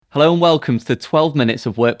Hello and welcome to the 12 Minutes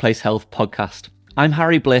of Workplace Health podcast. I'm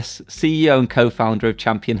Harry Bliss, CEO and co-founder of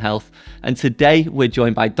Champion Health, and today we're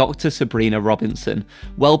joined by Dr Sabrina Robinson,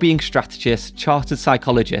 Wellbeing Strategist, Chartered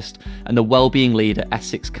Psychologist, and the Wellbeing Lead at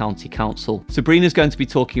Essex County Council. Sabrina's going to be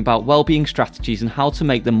talking about wellbeing strategies and how to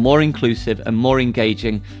make them more inclusive and more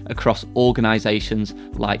engaging across organisations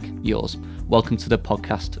like yours. Welcome to the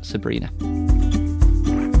podcast, Sabrina.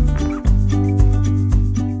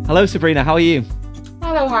 Hello Sabrina, how are you?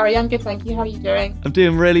 Hello, Harry. I'm good, thank you. How are you doing? I'm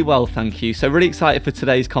doing really well, thank you. So really excited for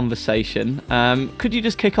today's conversation. Could you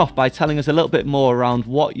just kick off by telling us a little bit more around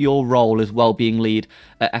what your role as Wellbeing Lead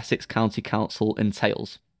at Essex County Council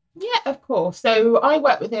entails? Yeah, of course. So I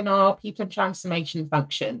work within our people and transformation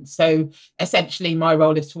function. So essentially my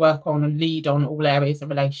role is to work on and lead on all areas in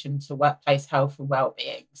relation to workplace health and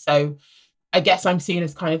wellbeing. So I guess I'm seen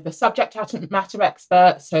as kind of the subject matter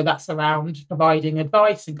expert. So that's around providing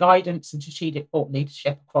advice and guidance and strategic thought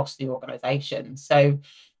leadership across the organisation. So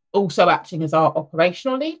also acting as our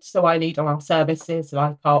operational lead. So I lead on our services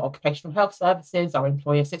like our occupational health services, our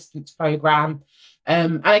employee assistance programme.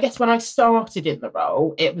 And I guess when I started in the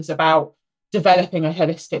role, it was about developing a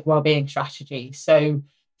holistic wellbeing strategy. So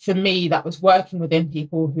for me, that was working within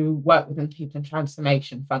people who work within people and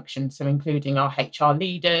transformation functions, so including our HR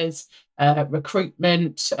leaders,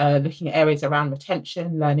 recruitment, looking at areas around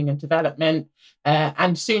retention, learning and development,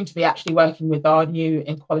 and soon to be actually working with our new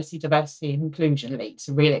equality, diversity and inclusion lead.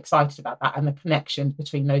 So really excited about that and the connections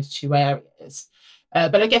between those two areas.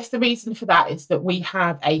 But I guess the reason for that is that we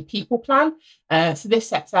have a people plan. So this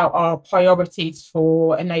sets out our priorities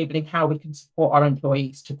for enabling how we can support our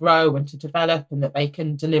employees to grow and to develop and that they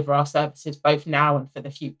can deliver our services both now and for the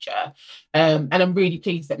future. And I'm really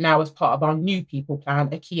pleased that now as part of our new people plan,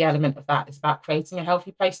 a key element of that is about creating a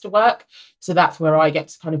healthy place to work. So that's where I get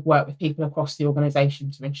to kind of work with people across the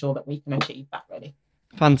organisation to ensure that we can achieve that really.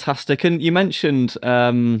 Fantastic. And you mentioned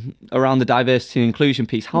around the diversity and inclusion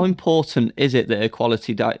piece. How important is it that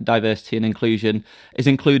equality, diversity and inclusion is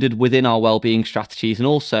included within our wellbeing strategies and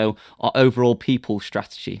also our overall people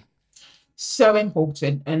strategy? So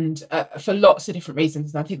important, and for lots of different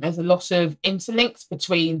reasons. And I think there's a lot of interlinks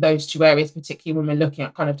between those two areas, particularly when we're looking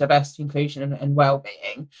at kind of diversity, inclusion and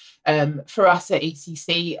well-being. For us at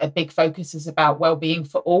ECC, a big focus is about well-being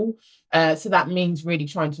for all. So that means really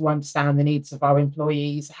trying to understand the needs of our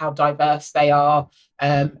employees, how diverse they are,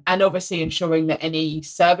 and obviously ensuring that any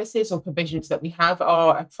services or provisions that we have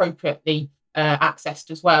are appropriately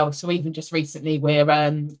accessed as well. So even just recently, we're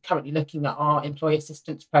currently looking at our employee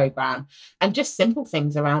assistance programme and just simple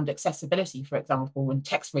things around accessibility, for example, and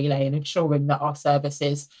text relay and ensuring that our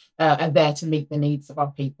services are there to meet the needs of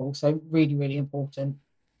our people. So really, really important.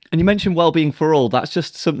 And you mentioned wellbeing for all. That's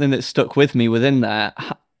just something that stuck with me within there.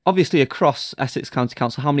 Obviously, across Essex County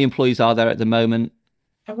Council, how many employees are there at the moment?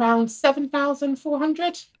 Around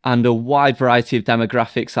 7,400. And a wide variety of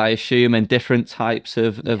demographics, I assume, and different types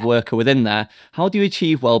of worker within there. How do you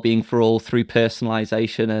achieve wellbeing for all through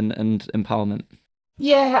personalisation and empowerment?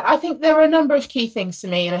 Yeah, I think there are a number of key things to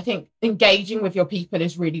me, and I think engaging with your people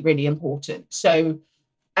is really, really important. So,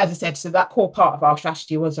 as I said, so that core part of our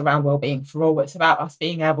strategy was around wellbeing for all. It's about us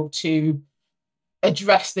being able to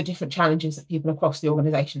address the different challenges that people across the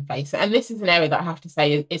organisation face. And this is an area that I have to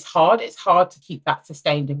say is hard. It's hard to keep that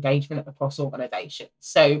sustained engagement across organisations.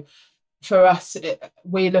 So for us,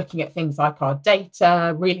 we're looking at things like our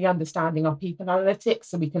data, really understanding our people analytics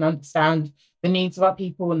so we can understand the needs of our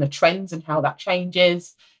people and the trends and how that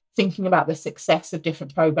changes, thinking about the success of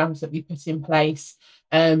different programmes that we put in place.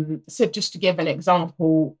 So just to give an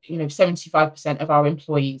example, 75% of our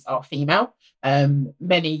employees are female.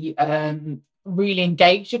 Many really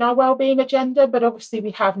engaged in our wellbeing agenda, but obviously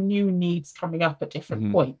we have new needs coming up at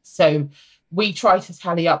different points. So we try to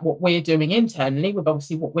tally up what we're doing internally with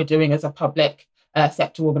obviously what we're doing as a public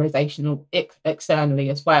sector organisation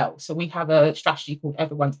externally as well. So we have a strategy called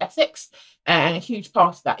Everyone's Essex, and a huge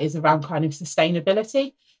part of that is around kind of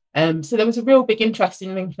sustainability. So there was a real big interest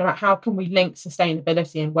in thinking about how can we link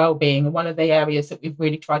sustainability and wellbeing. And one of the areas that we've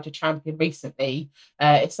really tried to champion recently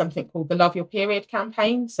is something called the Love Your Period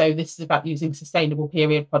campaign. So this is about using sustainable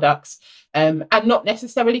period products and not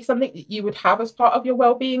necessarily something that you would have as part of your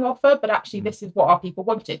wellbeing offer, but actually this is what our people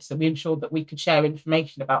wanted. So we ensured that we could share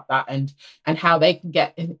information about that and how they can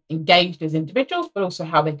get engaged as individuals, but also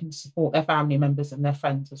how they can support their family members and their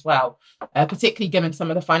friends as well. Particularly given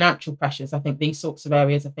some of the financial pressures, I think these sorts of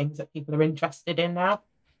areas are things that people are interested in now.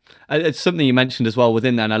 It's something you mentioned as well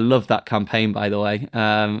within there, and I love that campaign, by the way,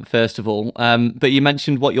 first of all. But you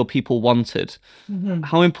mentioned what your people wanted. Mm-hmm.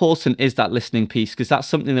 How important is that listening piece? Because that's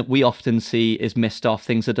something that we often see is missed off.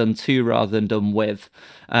 Things are done to rather than done with.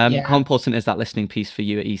 How Yeah. important is that listening piece for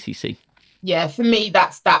you at ECC? Yeah, for me,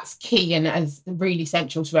 that's key and as really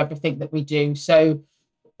central to everything that we do. So,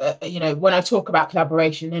 when I talk about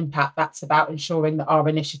collaboration and impact, that's about ensuring that our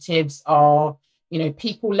initiatives are,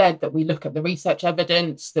 people led, that we look at the research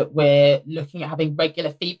evidence, that we're looking at having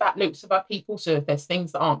regular feedback loops with our people. So if there's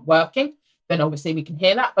things that aren't working, then obviously we can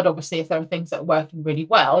hear that. But obviously, if there are things that are working really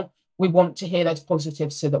well, we want to hear those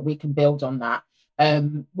positives so that we can build on that.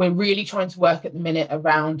 We're really trying to work at the minute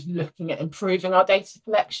around looking at improving our data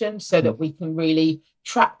collection so that we can really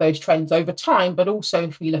track those trends over time. But also,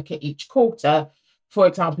 if we look at each quarter, for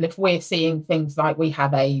example, if we're seeing things like we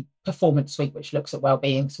have a performance suite which looks at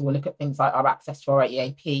wellbeing, so we'll look at things like our access to our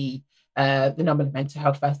EAP, the number of mental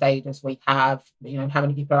health first aiders we have, how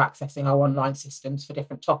many people are accessing our online systems for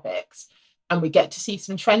different topics. And we get to see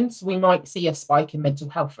some trends. We might see a spike in mental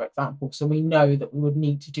health, for example. So we know that we would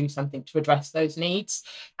need to do something to address those needs.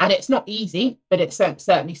 And it's not easy, but it's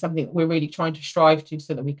certainly something that we're really trying to strive to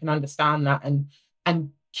so that we can understand that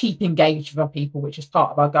and keep engaged with our people, which is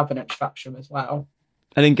part of our governance structure as well.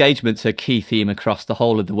 And engagement's a key theme across the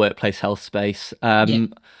whole of the workplace health space. Yeah.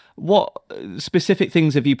 What specific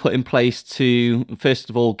things have you put in place to, first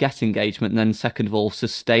of all, get engagement, and then second of all,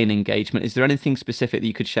 sustain engagement? Is there anything specific that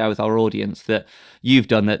you could share with our audience that you've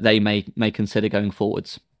done that they may consider going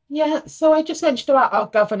forwards? Yeah, so I just mentioned about our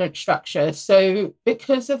governance structure. So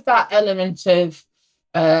because of that element of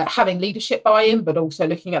having leadership buy-in, but also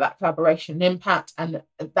looking at that collaboration and impact and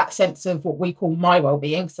that sense of what we call my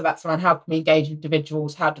well-being. So that's around how can we engage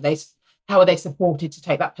individuals? How are they supported to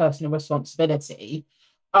take that personal responsibility?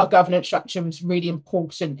 Our governance structure was really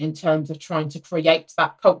important in terms of trying to create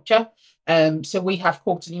that culture. So we have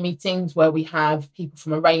quarterly meetings where we have people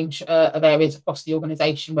from a range of areas across the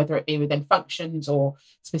organisation, whether it be within functions or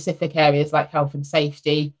specific areas like health and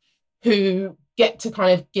safety, who get to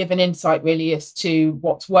kind of give an insight really as to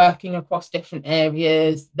what's working across different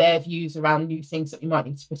areas, their views around new things that we might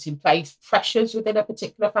need to put in place, pressures within a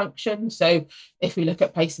particular function. So if we look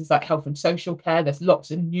at places like health and social care, there's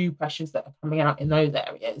lots of new pressures that are coming out in those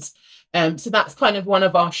areas. So that's kind of one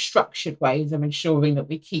of our structured ways of ensuring that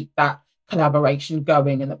we keep that collaboration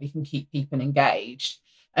going and that we can keep people engaged.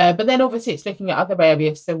 But then obviously it's looking at other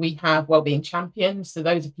areas. So we have wellbeing champions. So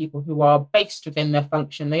those are people who are based within their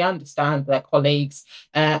function. They understand their colleagues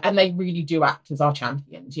and they really do act as our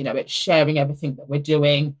champions. It's sharing everything that we're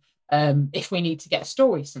doing. If we need to get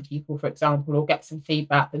stories from people, for example, or get some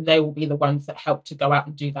feedback, then they will be the ones that help to go out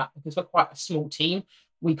and do that because we're quite a small team.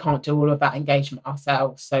 We can't do all of that engagement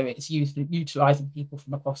ourselves. So it's utilising people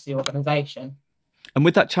from across the organisation. And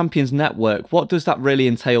with that champions network, what does that really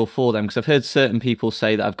entail for them? Because I've heard certain people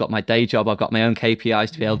say that I've got my day job, I've got my own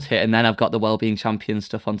KPIs to be able to hit, and then I've got the wellbeing champion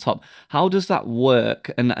stuff on top. How does that work?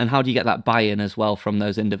 And how do you get that buy-in as well from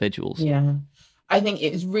those individuals? Yeah, I think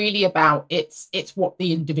it's really about it's what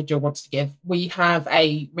the individual wants to give. We have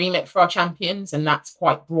a remit for our champions, and that's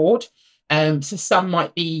quite broad. So some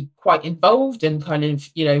might be quite involved and kind of,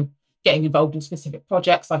 getting involved in specific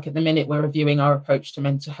projects. Like at the minute, we're reviewing our approach to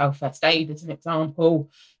mental health first aid as an example.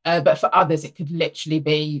 But for others, it could literally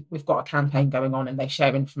be, we've got a campaign going on and they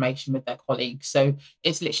share information with their colleagues. So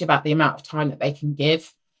it's literally about the amount of time that they can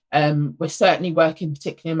give. We're certainly working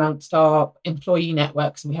particularly amongst our employee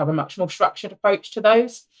networks, and we have a much more structured approach to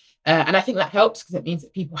those. And I think that helps because it means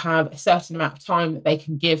that people have a certain amount of time that they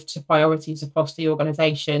can give to priorities across the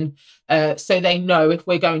organisation. So they know if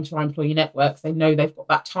we're going to our employee networks, they know they've got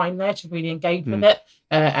that time there to really engage with it.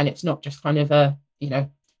 And it's not just kind of a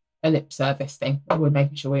lip service thing. We're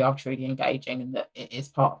making sure we are truly engaging and that it is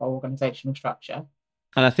part of our organisational structure.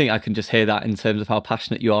 And I think I can just hear that in terms of how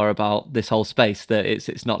passionate you are about this whole space, that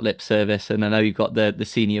it's not lip service. And I know you've got the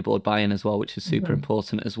senior board buy-in as well, which is super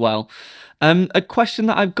important as well. A question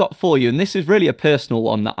that I've got for you, and this is really a personal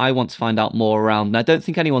one that I want to find out more around, and I don't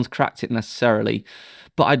think anyone's cracked it necessarily,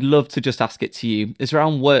 but I'd love to just ask it to you, is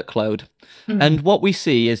around workload. And what we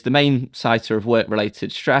see is the main citer of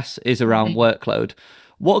work-related stress is around workload.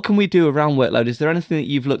 What can we do around workload? Is there anything that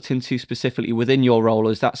you've looked into specifically within your role,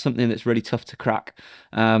 or is that something that's really tough to crack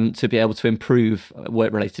to be able to improve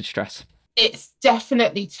work-related stress? It's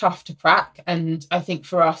definitely tough to crack. And I think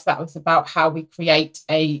for us, that was about how we create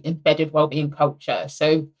a embedded wellbeing culture.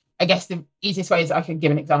 So I guess the easiest way is I can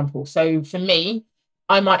give an example. So for me,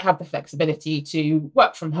 I might have the flexibility to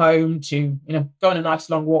work from home, to go on a nice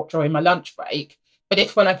long walk during my lunch break. But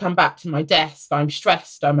if when I come back to my desk, I'm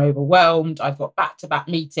stressed, I'm overwhelmed, I've got back-to-back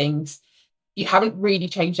meetings, you haven't really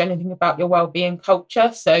changed anything about your wellbeing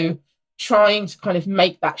culture. So trying to kind of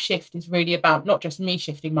make that shift is really about not just me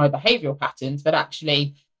shifting my behavioural patterns, but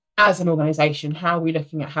actually as an organisation, how are we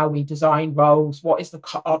looking at how we design roles? What is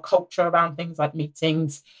our culture around things like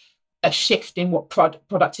meetings? A shift in what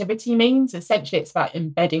productivity means. Essentially, it's about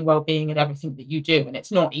embedding wellbeing in everything that you do. And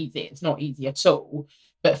it's not easy. It's not easy at all.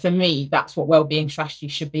 But for me, that's what wellbeing strategy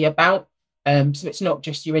should be about. So it's not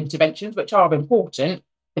just your interventions, which are important,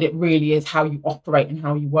 but it really is how you operate and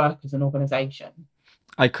how you work as an organisation.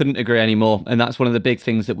 I couldn't agree anymore. And that's one of the big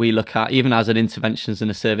things that we look at, even as an interventions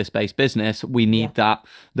and a service-based business. We need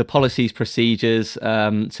the policies, procedures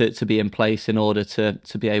to be in place in order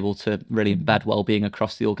to be able to really embed wellbeing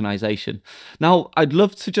across the organisation. Now, I'd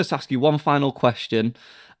love to just ask you one final question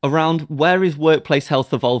around where is workplace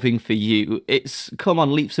health evolving for you? It's come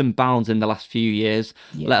on leaps and bounds in the last few years,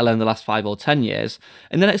 let alone the last 5 or 10 years.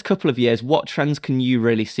 In the next couple of years, what trends can you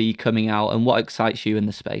really see coming out and what excites you in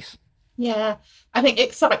the space? Yeah, I think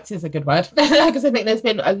excites is a good word because I think there's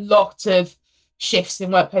been a lot of shifts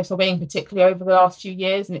in workplace wellbeing, particularly over the last few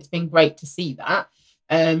years, and it's been great to see that.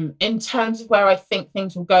 In terms of where I think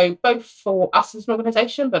things will go, both for us as an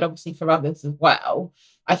organisation, but obviously for others as well,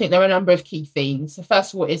 I think there are a number of key themes. So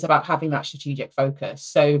first of all, it is about having that strategic focus.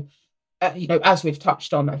 So, as we've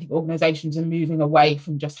touched on, I think organisations are moving away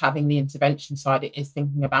from just having the intervention side. It is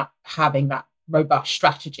thinking about having that robust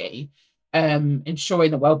strategy,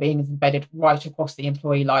 ensuring that wellbeing is embedded right across the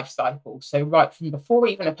employee life cycle. So right from before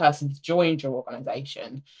even a person has joined your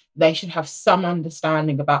organisation, they should have some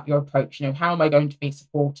understanding about your approach. How am I going to be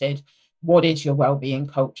supported? What is your wellbeing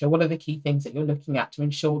culture? What are the key things that you're looking at to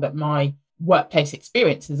ensure that my workplace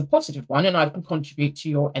experience is a positive one and I can contribute to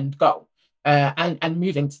your end goal? And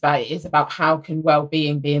moving to that, it is about how can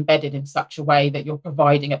wellbeing be embedded in such a way that you're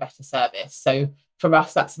providing a better service. So for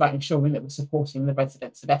us, that's about ensuring that we're supporting the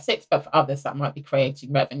residents of Essex, but for others, that might be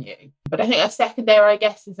creating revenue. But I think a secondary, I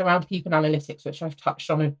guess, is around people analytics, which I've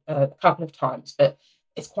touched on a couple of times, but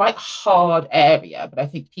it's quite a hard area. But I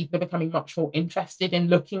think people are becoming much more interested in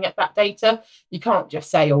looking at that data. You can't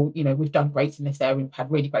just say, we've done great in this area, we've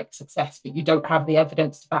had really great success, but you don't have the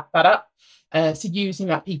evidence to back that up. So using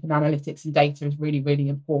that people analytics and data is really, really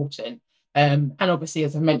important. And obviously,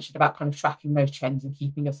 as I mentioned, about kind of tracking those trends and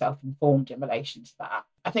keeping yourself informed in relation to that.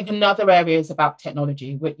 I think another area is about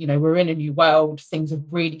technology. We're in a new world. Things have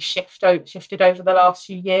really shifted over the last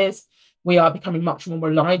few years. We are becoming much more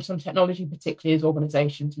reliant on technology, particularly as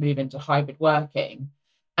organisations move into hybrid working.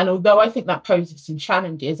 And although I think that poses some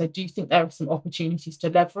challenges, I do think there are some opportunities to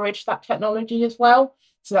leverage that technology as well.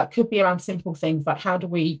 So that could be around simple things like how do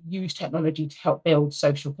we use technology to help build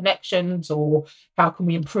social connections, or how can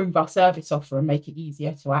we improve our service offer and make it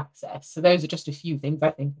easier to access? So those are just a few things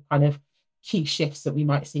I think are kind of key shifts that we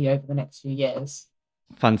might see over the next few years.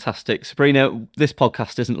 Fantastic. Sabrina, this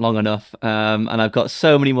podcast isn't long enough, and I've got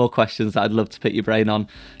so many more questions that I'd love to pick your brain on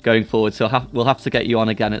going forward. So we'll have to get you on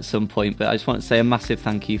again at some point, but I just want to say a massive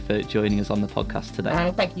thank you for joining us on the podcast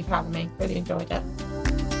today. Thank you for having me. Really enjoyed it.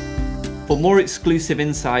 For more exclusive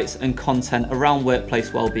insights and content around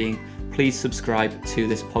workplace wellbeing, please subscribe to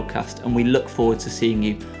this podcast, and we look forward to seeing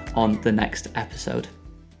you on the next episode.